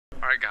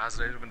Alright guys,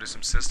 today we're going to do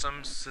some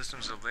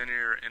systems of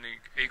linear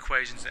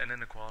equations and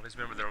inequalities.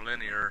 Remember, they're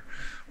linear,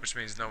 which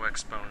means no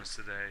exponents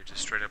today,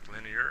 just straight up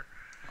linear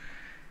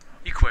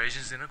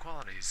equations and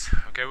inequalities.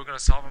 Okay, we're going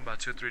to solve them by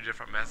 2 or 3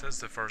 different methods.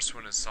 The first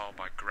one is solved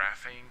by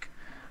graphing.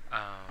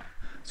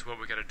 So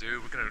what we got to do,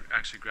 we're going to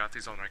actually graph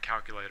these on our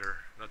calculator,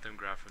 let them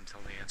graph and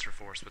tell the answer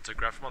for us. But to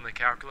graph them on the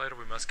calculator,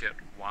 we must get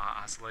y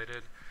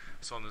isolated.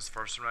 So on this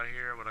first one right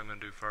here, what I'm going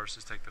to do first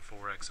is take the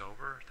 4x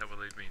over. That will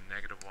leave me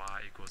negative y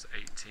equals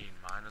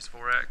 18 minus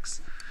 4x.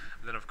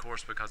 And then of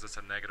course, because it's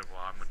a negative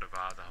y, I'm going to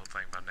divide the whole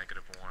thing by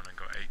negative 1 and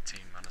go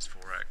 18 minus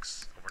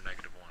 4x over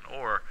negative 1.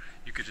 Or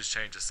you could just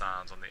change the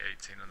signs on the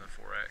 18 and the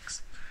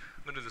 4x.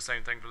 I'm going to do the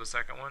same thing for the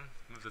second one.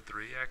 Move the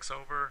 3x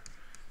over.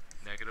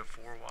 Negative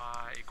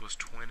 4y equals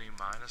 20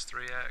 minus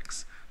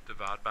 3x.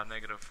 Divide by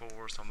negative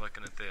 4, so I'm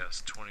looking at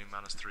this, 20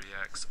 minus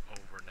 3x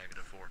over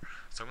negative 4.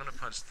 So I'm going to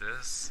punch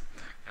this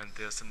and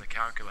this in the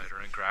calculator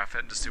and graph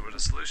it to see what the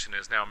solution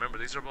is. Now remember,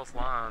 these are both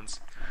lines.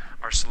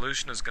 Our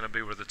solution is going to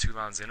be where the two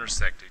lines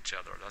intersect each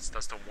other. That's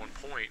the one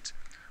point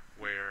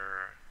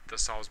where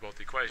this solves both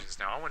equations.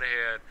 Now I went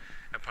ahead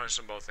and punched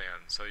them both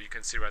in. So you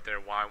can see right there,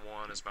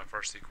 y1 is my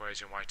first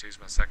equation, y2 is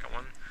my second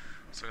one.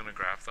 So I'm going to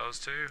graph those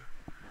two.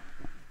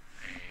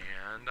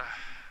 And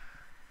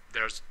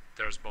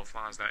there's both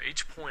lines. Now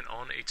each point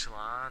on each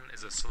line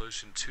is a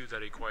solution to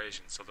that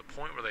equation. So the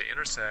point where they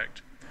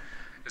intersect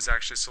is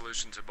actually a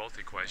solution to both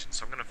equations.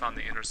 So I'm going to find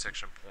the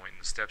intersection point.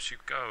 And the steps you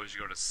go is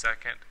you go to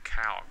second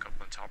calc up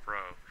on the top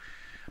row.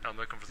 And I'm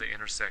looking for the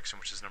intersection,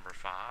 which is number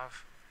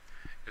 5.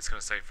 It's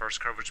going to say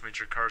first curve, which means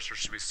your cursor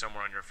should be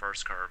somewhere on your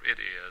first curve. It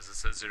is. It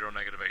says 0,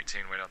 negative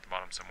 18, way down at the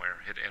bottom somewhere.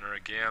 Hit enter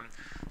again.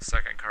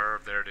 Second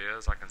curve, there it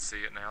is. I can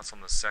see it now. It's on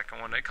the second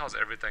one. It calls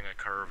everything a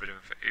curve,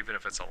 even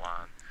if it's a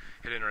line.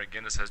 Hit enter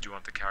again. It says, do you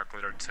want the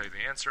calculator to tell you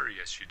the answer?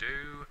 Yes, you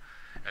do.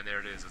 And there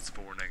it is. It's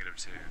 4, negative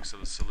 2. So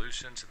the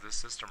solution to this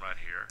system right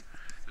here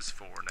is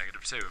 4,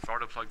 negative 2. If I were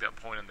to plug that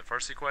point in the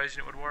first equation,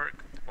 it would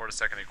work, or the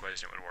second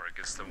equation, it would work.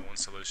 It's the one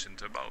solution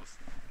to both.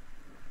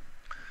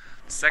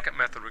 The second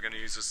method we're going to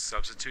use is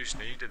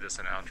substitution. And you did this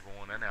in Algebra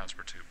 1 and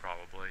Algebra 2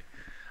 probably.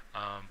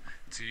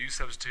 To use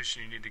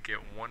substitution, you need to get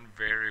one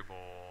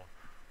variable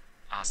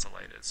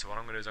isolated. So what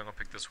I'm going to do is I'm going to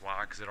pick this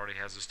y because it already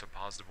has just a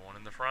positive 1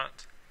 in the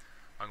front.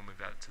 I'm going to move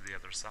that to the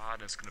other side,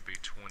 and it's going to be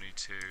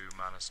 22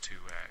 minus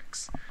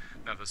 2x.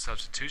 Now the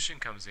substitution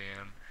comes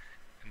in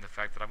the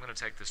fact that I'm going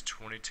to take this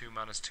 22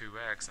 minus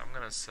 2x, I'm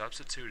going to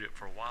substitute it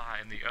for y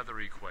in the other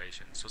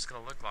equation. So it's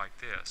going to look like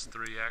this,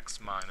 3x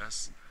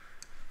minus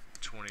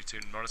 22.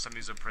 Notice I'm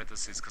using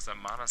parentheses because that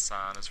minus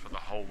sign is for the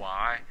whole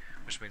y,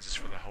 which means it's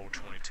for the whole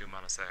 22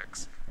 minus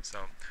x. So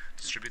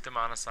distribute the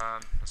minus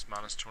sign. That's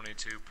minus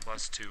 22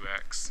 plus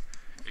 2x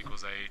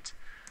equals 8.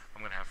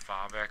 I'm going to have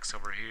 5x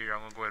over here. I'm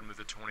going to go ahead and move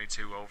the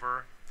 22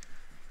 over.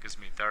 Gives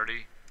me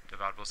 30.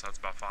 Divide both sides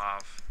by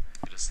 5.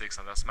 Get a 6.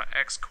 Now that's my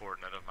x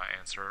coordinate of my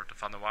answer. To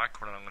find the y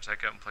coordinate, I'm going to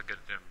take it and plug it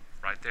in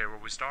right there where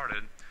we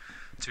started.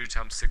 2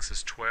 times 6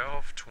 is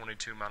 12.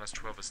 22 minus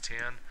 12 is 10.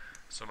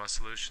 So my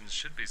solution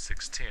should be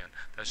 610.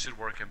 That should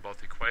work in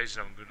both equations.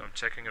 I'm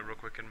checking it real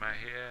quick in my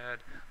head.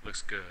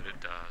 Looks good.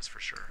 It does for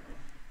sure.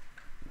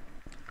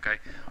 Okay.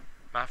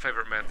 My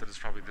favorite method is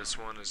probably this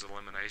one, is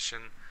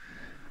elimination.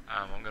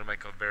 I'm going to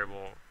make a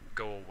variable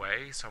go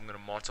away. So I'm going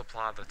to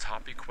multiply the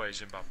top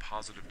equation by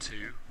positive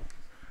 2.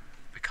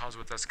 Because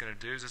what that's going to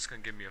do is it's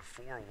going to give me a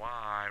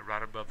 4y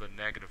right above the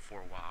negative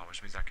 4y,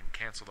 which means I can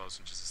cancel those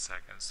in just a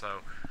second.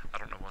 So I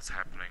don't know what's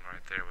happening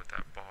right there with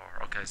that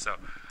bar. Okay, so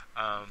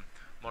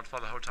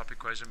multiply the whole top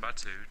equation by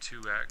 2.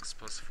 2x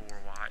plus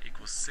 4y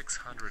equals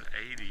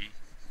 680.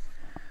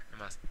 And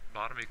my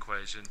bottom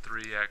equation,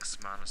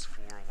 3x minus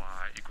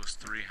 4y equals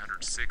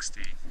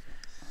 360.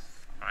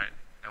 Alright,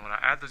 and when I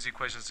add those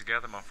equations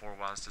together, my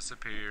 4y's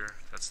disappear.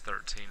 That's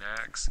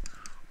 13x.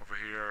 Over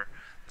here,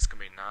 it's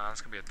going to be 9.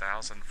 It's going to be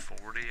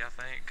 1,040, I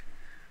think.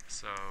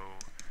 So,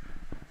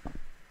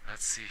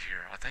 let's see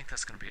here. I think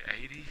that's going to be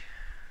 80.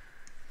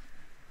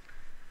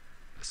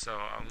 So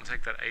I'm going to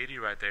take that 80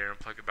 right there and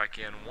plug it back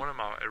in. One of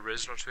my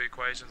original 2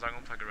 equations, I'm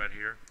going to plug it right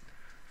here.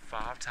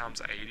 5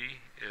 times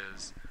 80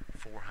 is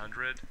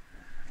 400.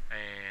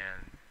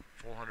 And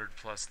 400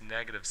 plus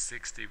negative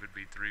 60 would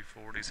be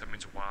 340. So that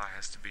means y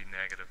has to be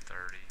negative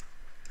 30.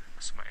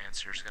 So my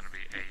answer is going to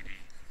be 80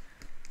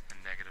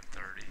 and negative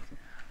 30.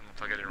 I'm going to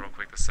plug it in real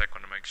quick, the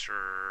second one, to make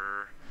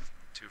sure.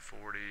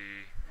 240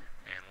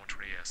 and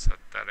 120. Yes,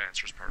 that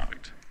answer is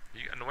perfect.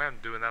 And the way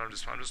I'm doing that, I'm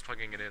just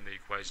plugging it in the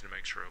equation to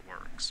make sure it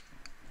works.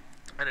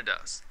 And it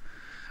does.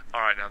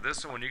 Alright, now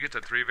this one, when you get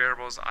to 3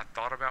 variables, I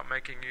thought about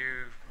making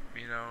you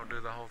do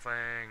the whole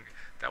thing.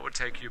 That would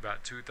take you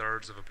about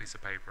 2/3 of a piece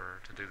of paper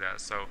to do that.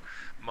 So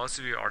most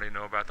of you already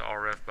know about the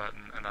RF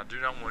button, and I do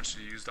not want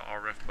you to use the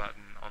RF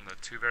button on the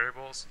 2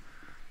 variables,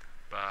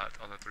 but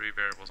on the 3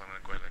 variables I'm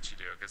going to go ahead and let you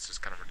do it. It's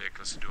just kind of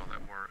ridiculous to do all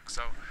that work.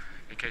 So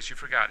in case you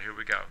forgot, here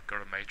we go. Go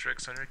to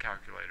matrix on your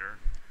calculator,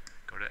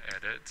 go to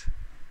edit,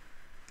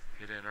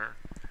 hit enter,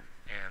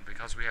 and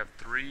because we have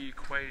 3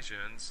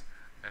 equations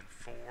and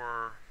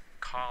 4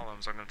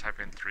 columns, I'm going to type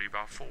in 3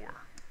 by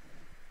 4.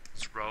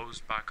 It's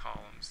rows by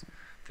columns.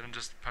 Then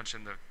just punch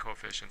in the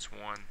coefficients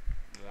 1, 1,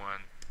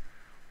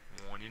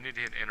 1. You need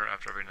to hit enter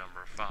after every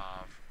number.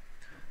 5,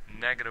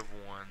 negative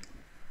 1,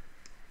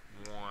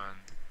 1,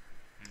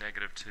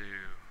 negative 2,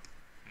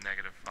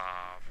 negative 5,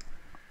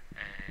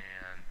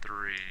 and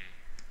 3,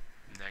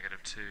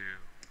 negative 2,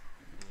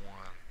 1,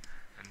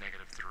 and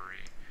negative 3.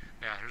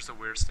 Now here's the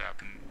weird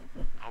step, and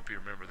I hope you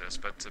remember this,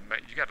 but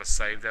you got to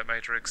save that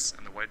matrix,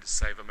 and the way to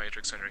save a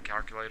matrix on your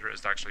calculator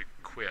is to actually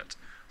quit.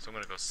 So I'm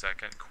going to go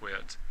second,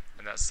 quit,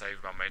 and that's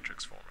saved my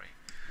matrix for me.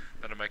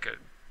 Then to make it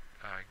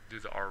do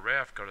the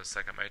RF, go to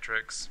second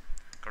matrix,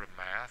 go to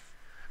math,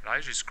 and I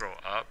usually scroll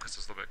up because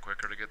it's a little bit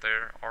quicker to get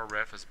there.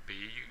 RF is B.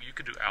 You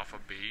could do alpha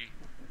B,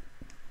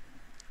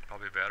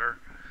 probably better.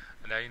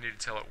 And now you need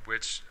to tell it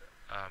which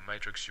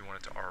matrix you want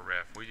it to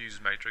RF. We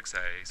use matrix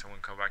A, so I'm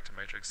going to go back to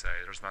matrix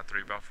A. There's my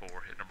 3 by 4.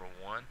 Hit number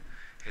 1,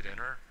 hit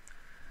enter.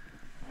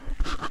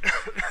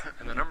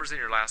 And the numbers in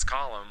your last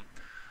column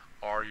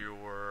are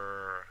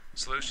your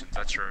solutions.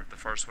 That's the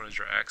first one is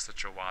your X,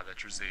 that's your Y,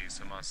 that's your Z.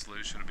 So my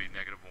solution would be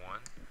negative 1,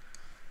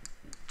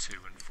 2,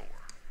 and 4.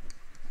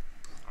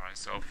 Alright,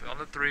 so on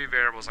the 3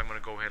 variables, I'm going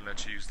to go ahead and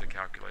let you use the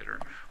calculator.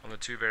 On the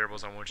 2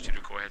 variables, I want you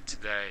to go ahead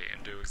today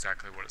and do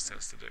exactly what it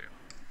says to do.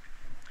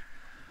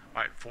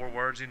 Alright, 4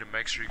 words, you need to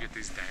make sure you get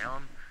these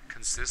down.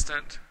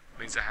 Consistent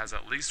means it has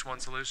at least one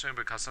solution,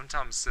 because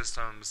sometimes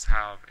systems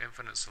have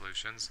infinite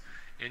solutions.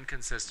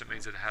 Inconsistent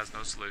means it has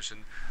no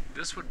solution.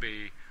 This would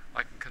be,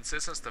 like,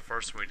 consistent's the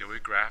first one we did. We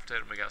graphed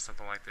it and we got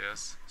something like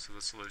this. So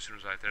the solution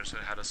was right there, so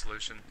it had a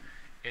solution.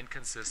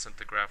 Inconsistent,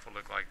 the graph would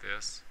look like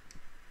this.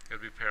 It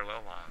would be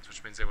parallel lines,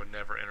 which means they would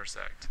never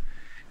intersect.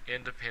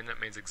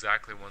 Independent means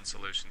exactly one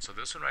solution. So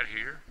this one right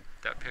here,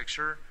 that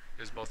picture,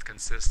 is both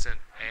consistent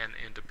and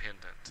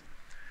independent.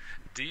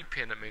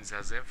 Dependent means it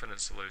has infinite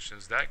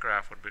solutions. That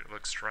graph would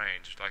look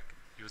strange. Like,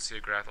 you would see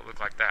a graph that looked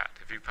like that.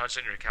 If you punch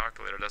it in your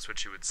calculator, that's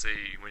what you would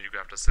see when you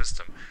graphed a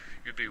system.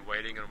 You'd be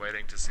waiting and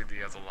waiting to see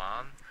the other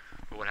line,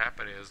 but what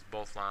happened is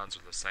both lines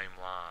are the same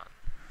line,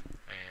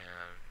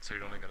 and so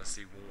you're only going to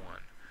see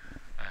one.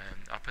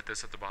 And I'll put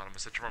this at the bottom.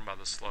 It's determined by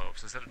the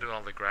slopes. Instead of doing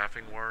all the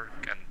graphing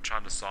work and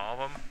trying to solve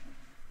them,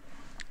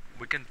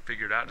 we can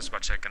figure it out just by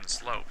checking the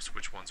slopes,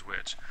 which one's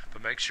which.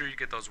 But make sure you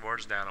get those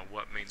words down on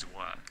what means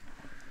what.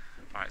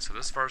 Alright, so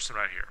this first one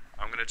right here,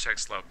 I'm going to check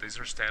slope. These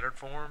are standard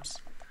forms.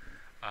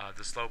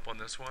 The slope on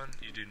this one,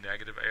 you do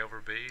negative A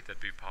over B,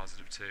 that'd be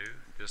positive 2.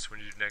 This one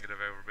you do negative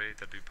A over B,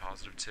 that'd be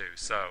positive 2.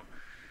 So,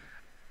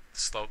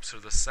 slopes are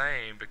the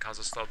same. Because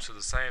the slopes are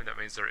the same, that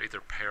means they're either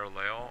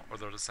parallel or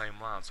they're the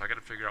same line. So I got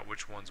to figure out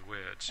which one's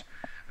which.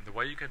 And the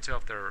way you can tell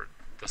if they're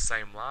the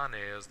same line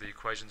is the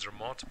equations are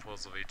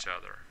multiples of each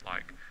other.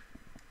 Like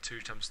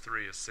 2 times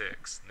 3 is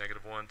 6.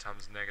 Negative 1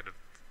 times 3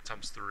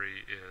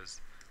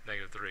 is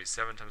negative 3.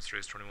 7 times 3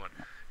 is 21.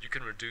 You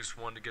can reduce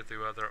one to get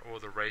the other, or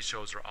the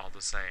ratios are all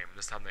the same.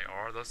 This time they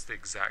are. That's the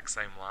exact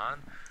same line.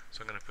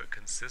 So I'm going to put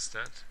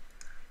consistent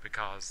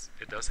because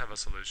it does have a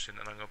solution,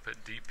 and I'm going to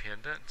put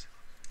dependent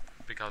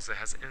because it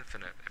has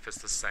infinite. If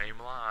it's the same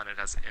line, it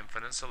has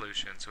infinite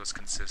solution, so it's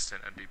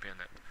consistent and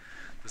dependent.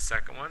 The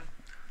second one,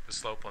 the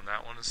slope on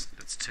that one it's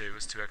 2.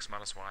 It's 2x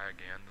minus y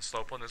again. The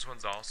slope on this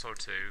one's also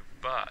 2,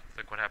 but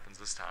look what happens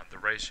this time. The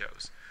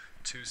ratios.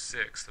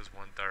 2/6 is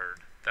 1/3.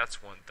 That's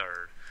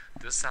 1/3.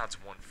 This side's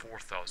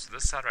 1/4 though. So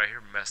this side right here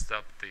messed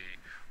up the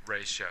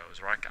ratios.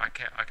 Or I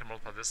can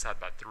multiply this side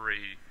by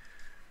 3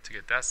 to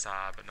get that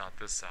side, but not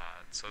this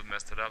side. So it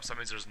messed it up. So that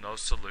means there's no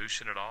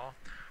solution at all,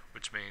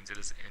 which means it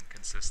is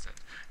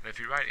inconsistent. And if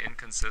you write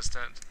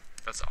inconsistent,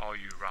 that's all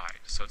you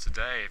write. So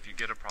today, if you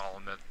get a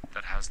problem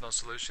that has no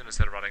solution,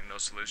 instead of writing no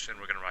solution,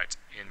 we're going to write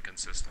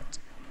inconsistent.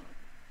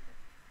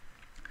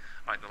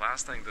 Alright, the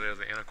last thing today are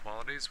the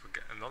inequalities.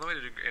 Another way to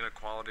do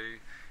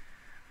inequalities,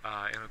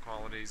 I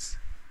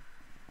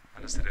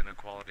just said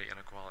inequalities.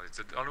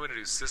 The only way to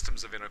do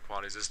systems of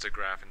inequalities is to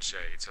graph and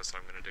shade. So that's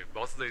what I'm going to do.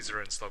 Both of these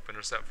are in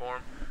slope-intercept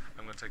form.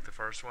 I'm going to take the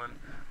first one.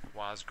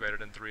 Y is greater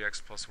than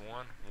 3x plus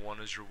 1. 1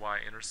 is your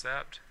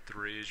y-intercept.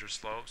 3 is your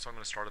slope. So I'm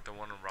going to start at the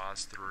 1 and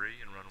rise 3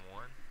 and run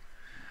 1.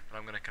 And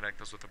I'm going to connect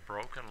those with a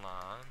broken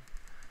line.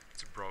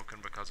 It's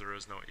broken because there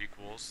is no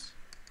equals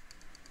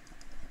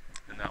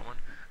in that one.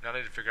 Now I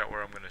need to figure out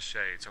where I'm going to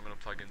shade. So I'm going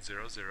to plug in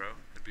 0, 0.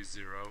 It'd be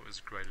 0 is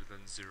greater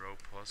than 0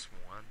 plus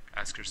 1.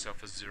 Ask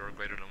yourself, is 0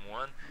 greater than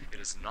 1? It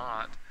is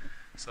not.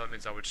 So that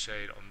means I would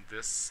shade on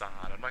this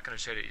side. I'm not going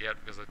to shade it yet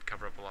because it'd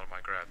cover up a lot of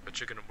my graph.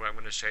 But I'm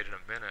going to shade in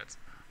a minute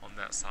on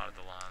that side of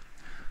the line.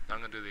 Now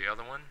I'm going to do the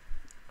other one.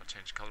 I'll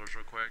change colors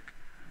real quick.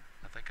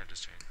 I think I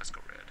just changed. Let's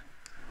go red.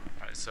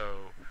 Alright,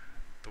 so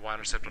the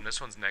y-intercept on this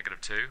one's negative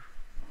 2.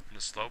 And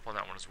the slope on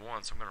that one is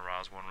 1. So I'm going to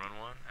rise 1, run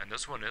 1. And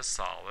this one is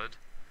solid.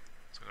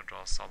 So I'm going to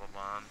draw a solid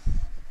line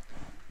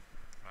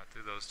right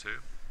through those two.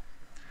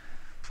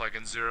 Plug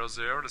in 0,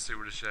 0 to see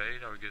where to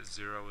shade. I would get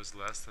 0 is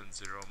less than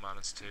 0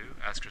 minus 2.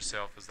 Ask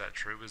yourself, is that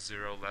true? Is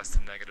 0 less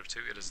than negative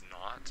 2? It is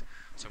not.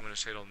 So I'm going to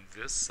shade on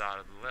this side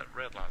of the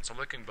red line. So I'm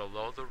looking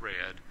below the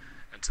red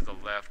and to the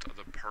left of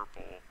the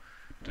purple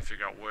to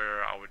figure out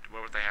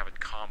what would they have in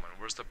common.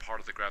 Where's the part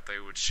of the graph they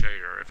would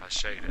share if I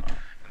shaded?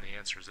 And the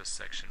answer is this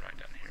section right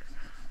down here.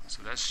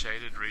 So that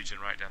shaded region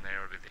right down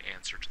there would be the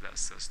answer to that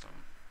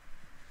system.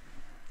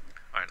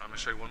 Alright, I'm going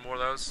to show you one more of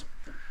those.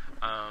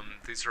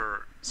 These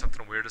are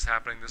something weird is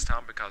happening this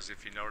time because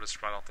if you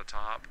notice right off the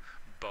top,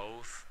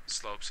 both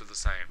slopes are the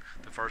same.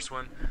 The first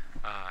one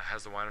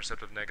has the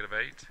y-intercept of -8,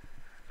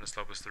 and the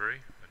slope is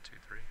 3. 1, 2,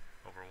 3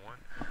 over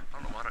 1. I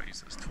don't know why I don't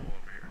use this tool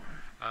over here.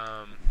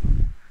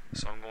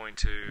 So I'm going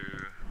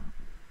to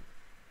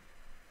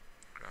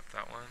graph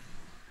that one.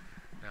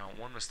 Now,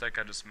 one mistake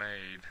I just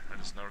made, I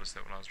just noticed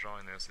that when I was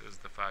drawing this, is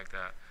the fact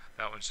that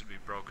that one should be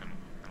broken.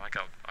 And I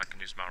can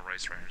use my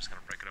eraser here, just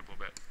kind of break it up a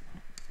little bit.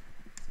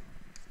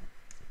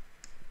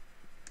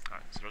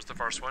 Alright, so there's the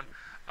first one.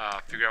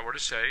 Figure out where to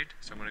shade.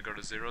 So I'm going to go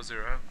to 0,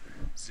 0.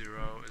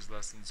 0 is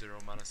less than 0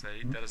 minus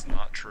 8. That is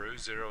not true.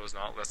 0 is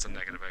not less than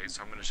 -8.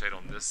 So I'm going to shade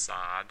on this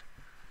side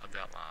of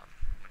that line.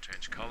 I'm going to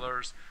change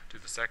colors. Do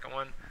the second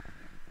one.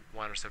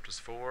 Y-intercept is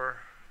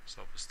 4.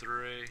 Slope is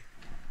 3.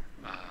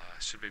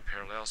 Should be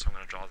parallel, so I'm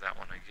going to draw that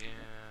one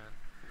again.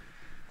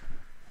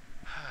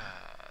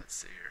 Let's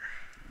see here.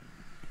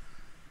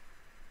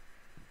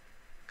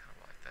 Kind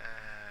of like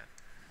that.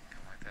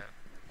 Kind of like that.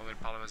 Only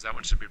problem is that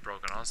one should be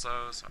broken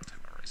also, so I'll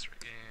take my eraser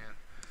again.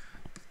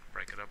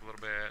 Break it up a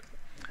little bit.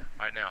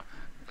 Alright, now,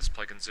 let's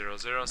plug in 0,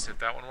 0, see if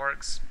that one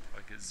works.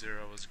 Like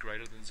 0 is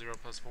greater than 0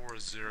 plus 4.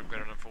 Is 0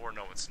 greater than 4?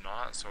 No, it's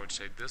not, so I'd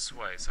shade this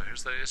way. So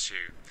here's the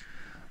issue.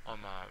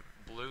 On my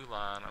blue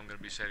line, I'm going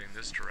to be shading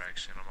this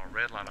direction. On my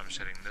red line, I'm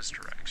shading this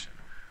direction.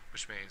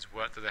 Which means,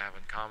 what do they have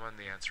in common?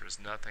 The answer is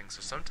nothing.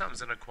 So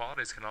sometimes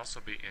inequalities can also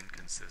be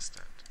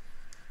inconsistent.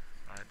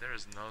 Alright, there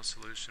is no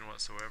solution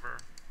whatsoever.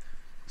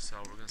 So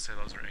we're going to say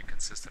those are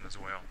inconsistent as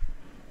well.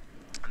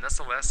 And that's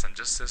the lesson.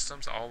 Just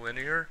systems, all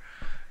linear.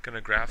 Going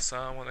to graph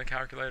some on the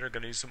calculator.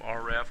 Going to use some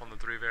RF on the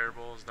 3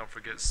 variables. Don't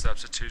forget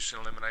substitution,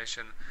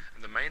 elimination.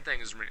 And the main thing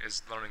is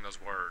learning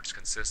those words.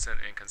 Consistent,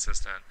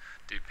 inconsistent,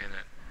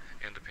 dependent,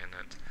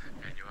 independent.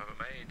 And you'll have it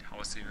made. I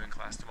will see you in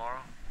class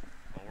tomorrow.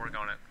 We'll work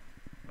on it.